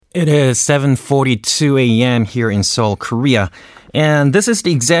It is 7:42 a.m. here in Seoul, Korea, and this is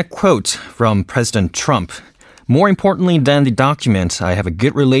the exact quote from President Trump. More importantly than the document, I have a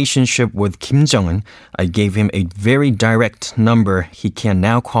good relationship with Kim Jong-un. I gave him a very direct number. He can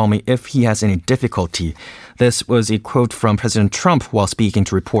now call me if he has any difficulty. This was a quote from President Trump while speaking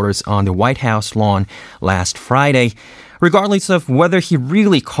to reporters on the White House lawn last Friday. Regardless of whether he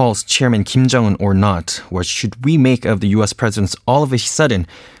really calls Chairman Kim Jong-un or not, what should we make of the U.S. president's all of a sudden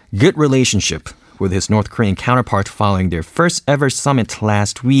good relationship with his North Korean counterpart following their first ever summit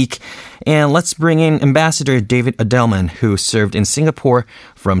last week? And let's bring in Ambassador David Adelman, who served in Singapore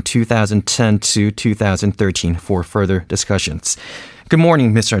from 2010 to 2013 for further discussions. Good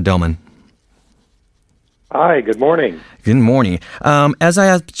morning, Mr. Adelman. Hi, good morning. Good morning. As I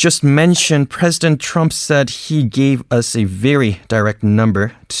have just mentioned, President Trump said he gave us a very direct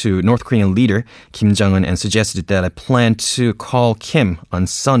number to North Korean leader Kim Jong-un and suggested that I plan to call Kim on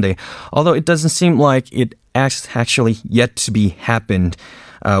Sunday, although it doesn't seem like it actually yet to be happened.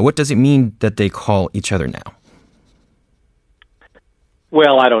 What does it mean that they call each other now?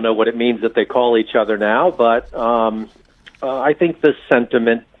 Well, I don't know what it means that they call each other now, but I think the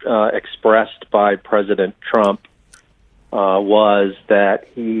sentiment expressed by President Trump was that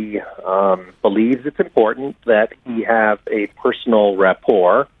he believes it's important that he have a personal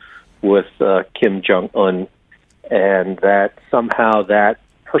rapport with Kim Jong-un, and that somehow that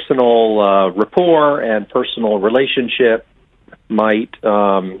personal rapport and personal relationship might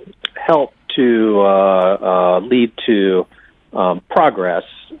help to lead to progress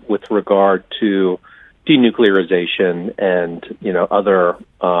with regard to denuclearization and, other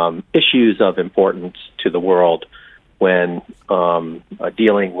issues of importance to the world when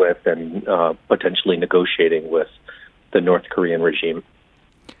dealing with and potentially negotiating with the North Korean regime.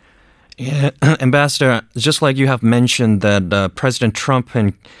 Yeah, Ambassador, just like you have mentioned that President Trump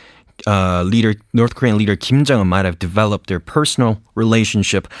and North Korean leader Kim Jong-un might have developed their personal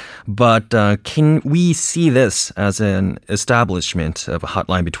relationship, but can we see this as an establishment of a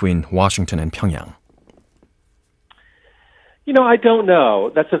hotline between Washington and Pyongyang? I don't know.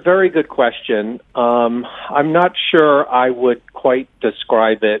 That's a very good question. I'm not sure I would quite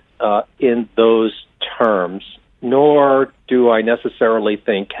describe it in those terms, nor do I necessarily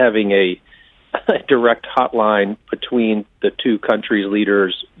think having a direct hotline between the two countries'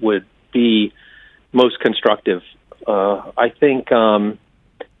 leaders would be most constructive. I think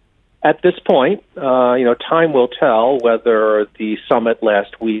at this point, time will tell whether the summit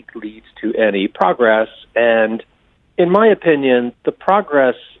last week leads to any progress, and in my opinion, the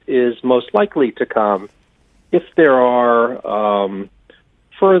progress is most likely to come if there are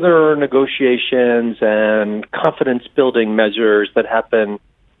further negotiations and confidence-building measures that happen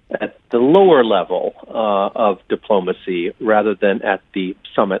at the lower level of diplomacy rather than at the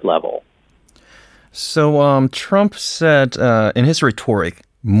summit level. So Trump said in his rhetoric,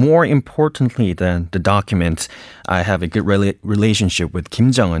 more importantly than the document, I have a good relationship with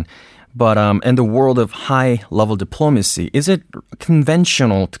Kim Jong-un. But in the world of high-level diplomacy, is it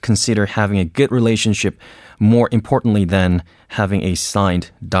conventional to consider having a good relationship more importantly than having a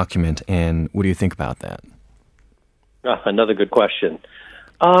signed document? And what do you think about that? Another good question.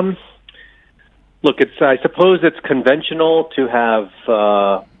 Look, I suppose it's conventional to have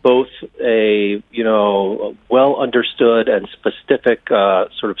both a well understood and specific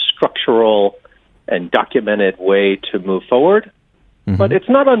sort of structural and documented way to move forward. Mm-hmm. But it's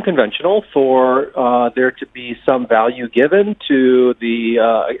not unconventional for there to be some value given to the,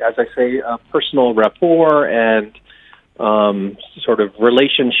 as I say, personal rapport and sort of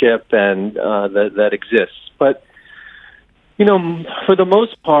relationship and that exists. But for the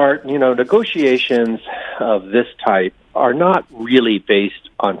most part, negotiations of this type are not really based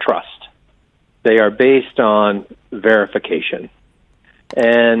on trust. They are based on verification.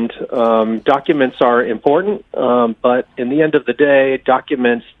 And documents are important, but in the end of the day,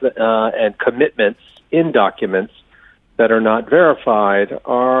 documents and commitments in documents that are not verified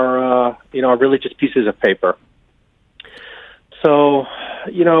are really just pieces of paper. So,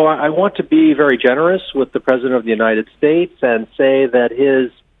 I want to be very generous with the President of the United States and say that his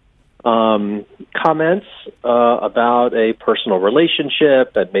comments about a personal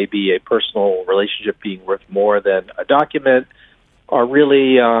relationship and maybe a personal relationship being worth more than a document are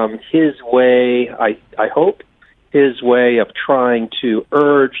really his way, I hope, his way of trying to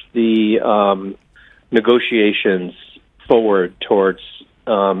urge the negotiations forward towards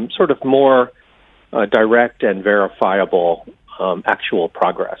sort of more direct and verifiable actual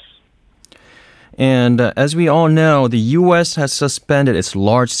progress. And as we all know, the U.S. has suspended its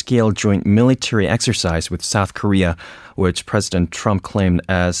large-scale joint military exercise with South Korea, which President Trump claimed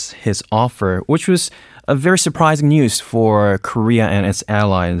as his offer, which was a very surprising news for Korea and its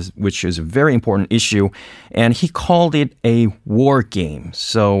allies, which is a very important issue. And he called it a war game.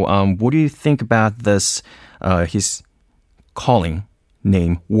 So what do you think about this, his calling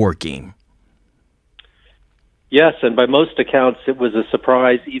name war game? Yes, and by most accounts, it was a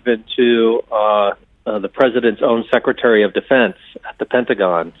surprise even to the president's own Secretary of Defense at the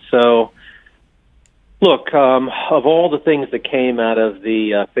Pentagon. So, look, of all the things that came out of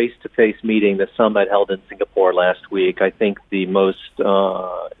the face-to-face meeting the summit held in Singapore last week, I think the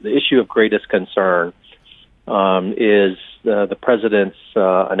issue of greatest concern is the president's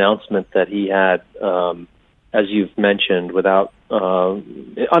announcement that he had, as you've mentioned,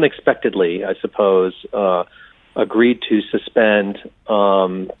 unexpectedly, I suppose, agreed to suspend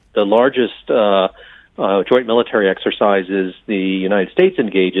the largest joint military exercises the United States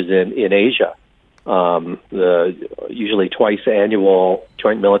engages in Asia. The usually twice annual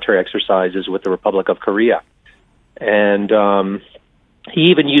joint military exercises with the Republic of Korea. And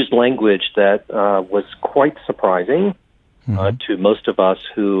he even used language that was quite surprising to most of us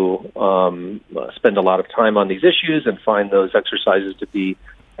who spend a lot of time on these issues and find those exercises to be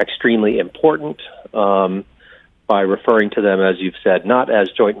extremely important. By referring to them, as you've said, not as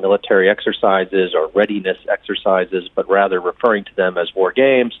joint military exercises or readiness exercises, but rather referring to them as war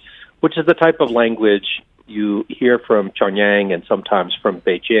games, which is the type of language you hear from Pyongyang and sometimes from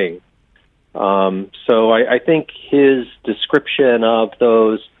Beijing. So I think his description of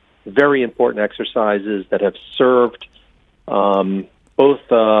those very important exercises that have served both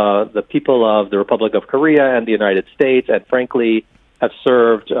the people of the Republic of Korea and the United States, and frankly, have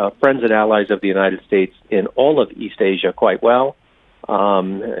served friends and allies of the United States in all of East Asia quite well,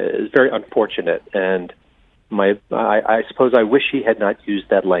 is very unfortunate. And I suppose I wish he had not used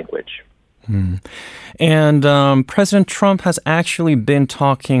that language. And President Trump has actually been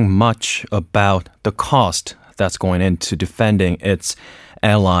talking much about the cost that's going into defending its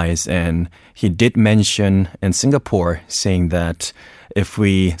allies. And he did mention in Singapore saying that if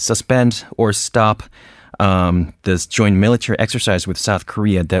we suspend or stop this joint military exercise with South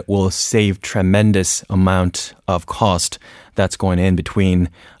Korea, that will save tremendous amount of cost that's going in between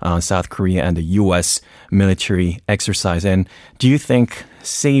South Korea and the U.S. military exercise. And do you think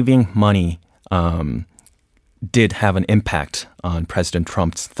saving money did have an impact on President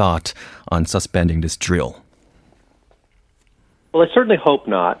Trump's thought on suspending this drill? Well, I certainly hope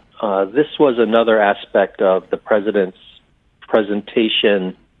not. This was another aspect of the president's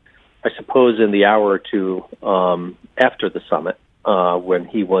presentation, I suppose, in the hour or two after the summit, when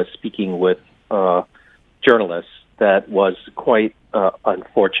he was speaking with journalists, that was quite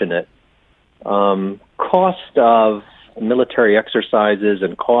unfortunate. Cost of military exercises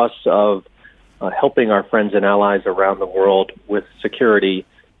and costs of helping our friends and allies around the world with security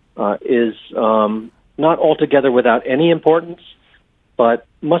is not altogether without any importance, but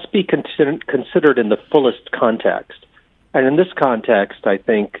must be considered in the fullest context. And in this context, I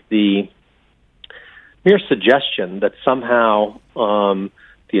think the mere suggestion that somehow the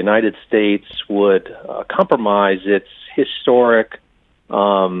United States would compromise its historic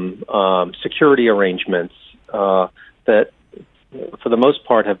security arrangements that, for the most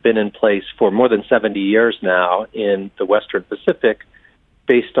part, have been in place for more than 70 years now in the Western Pacific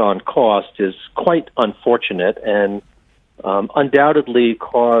based on cost is quite unfortunate and undoubtedly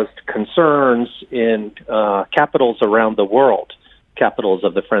caused concerns in capitals around the world, capitals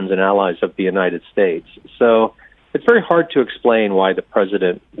of the friends and allies of the United States. So it's very hard to explain why the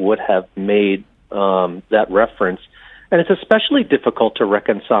president would have made that reference. And it's especially difficult to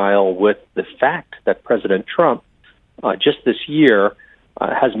reconcile with the fact that President Trump, just this year,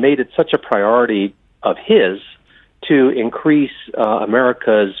 has made it such a priority of his to increase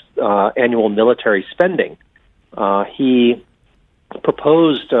America's annual military spending. He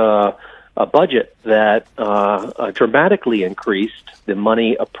proposed a budget that dramatically increased the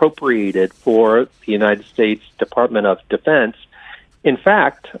money appropriated for the United States Department of Defense. In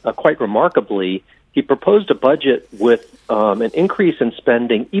fact, quite remarkably, he proposed a budget with an increase in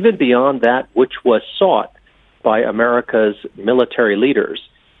spending even beyond that which was sought by America's military leaders.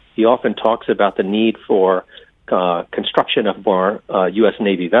 He often talks about the need for construction of more U.S.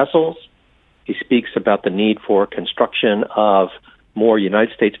 Navy vessels. He speaks about the need for construction of more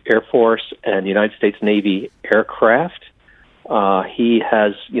United States Air Force and United States Navy aircraft. He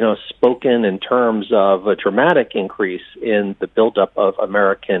has, spoken in terms of a dramatic increase in the buildup of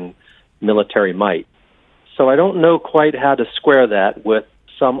American military might. So I don't know quite how to square that with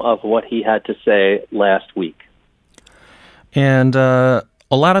some of what he had to say last week. And a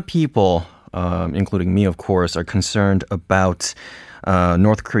lot of people, including me, of course, are concerned about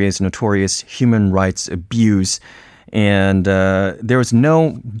North Korea's notorious human rights abuse. And there was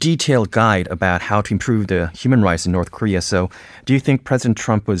no detailed guide about how to improve the human rights in North Korea. So do you think President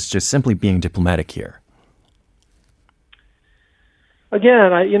Trump was just simply being diplomatic here?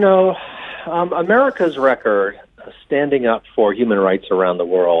 Again, America's record standing up for human rights around the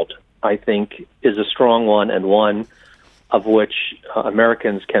world, I think, is a strong one and one of which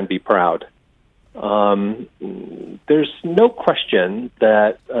Americans can be proud. There's no question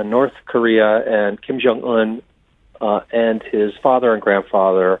that North Korea and Kim Jong-un and his father and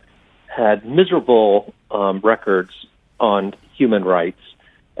grandfather had miserable records on human rights.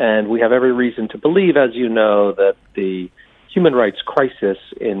 And we have every reason to believe, as you know, that the human rights crisis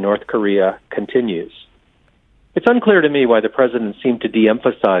in North Korea continues. It's unclear to me why the president seemed to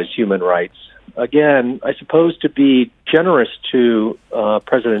de-emphasize human rights. Again, I suppose to be generous to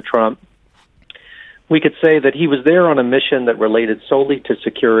President Trump, we could say that he was there on a mission that related solely to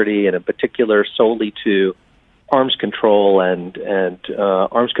security and in particular solely to arms control and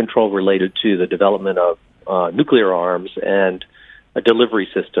arms control related to the development of nuclear arms and delivery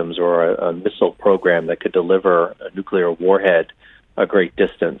systems or a missile program that could deliver a nuclear warhead a great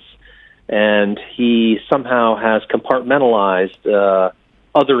distance. And he somehow has compartmentalized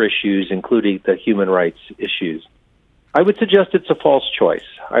other issues, including the human rights issues. I would suggest it's a false choice.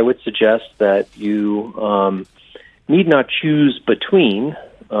 I would suggest that you need not choose between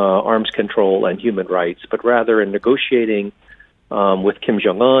arms control and human rights, but rather in negotiating with Kim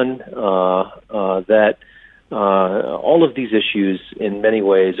Jong-un that all of these issues in many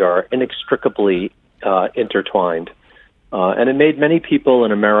ways are inextricably intertwined. And it made many people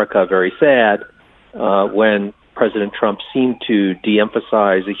in America very sad when President Trump seemed to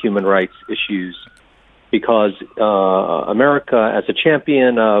de-emphasize the human rights issues because America, as a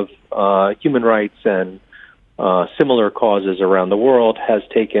champion of human rights and similar causes around the world, has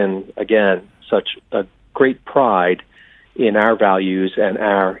taken, again, such a great pride in our values and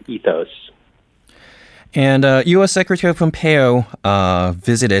our ethos. And U.S. Secretary Pompeo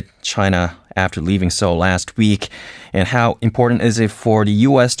visited China after leaving Seoul last week. And how important is it for the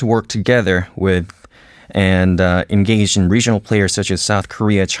U.S. to work together with and engage in regional players such as South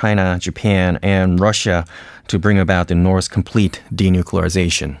Korea, China, Japan, and Russia to bring about the North's complete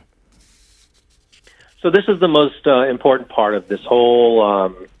denuclearization? So this is the most important part of this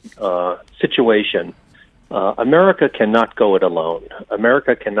whole situation. America cannot go it alone.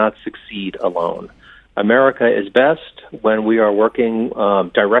 America cannot succeed alone. America is best when we are working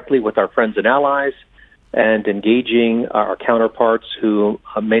directly with our friends and allies and engaging our counterparts who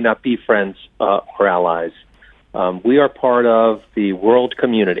may not be friends or allies. We are part of the world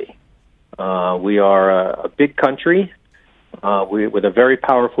community. We are a big country with a very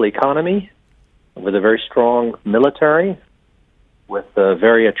powerful economy, with a very strong military, with a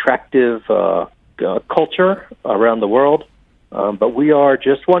very attractive culture around the world. But we are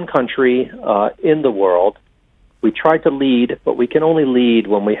just one country in the world. We try to lead, but we can only lead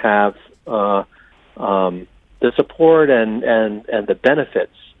when we have the support and the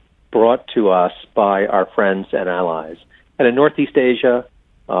benefits brought to us by our friends and allies. And in Northeast Asia,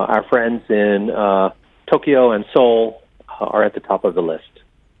 our friends in Tokyo and Seoul are at the top of the list.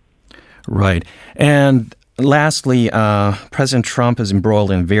 Right. And lastly, President Trump is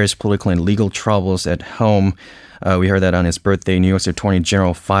embroiled in various political and legal troubles at home. We heard that on his birthday, New York's Attorney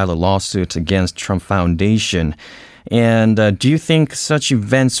General filed a lawsuit against Trump Foundation. And do you think such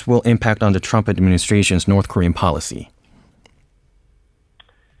events will impact on the Trump administration's North Korean policy?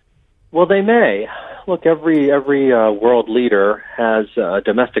 Well, they may. Look, every world leader has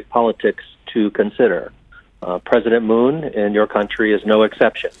domestic politics to consider. President Moon in your country is no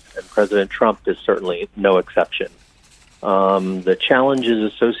exception, and President Trump is certainly no exception. The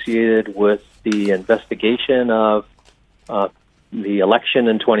challenges associated with the investigation of the election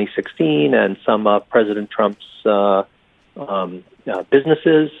in 2016 and some of President Trump's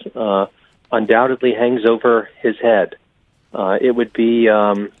businesses undoubtedly hangs over his head. It would be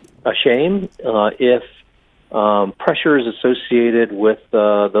a shame if pressures associated with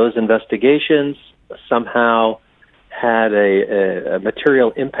those investigations somehow had a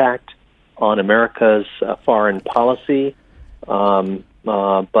material impact on America's foreign policy.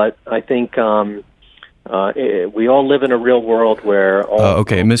 But I think we all live in a real world where...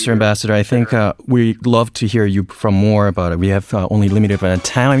 Okay, Mr. Ambassador, I think we'd love to hear you from more about it. We have only limited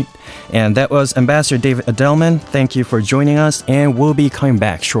time. And that was Ambassador David Adelman. Thank you for joining us, and we'll be coming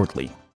back shortly.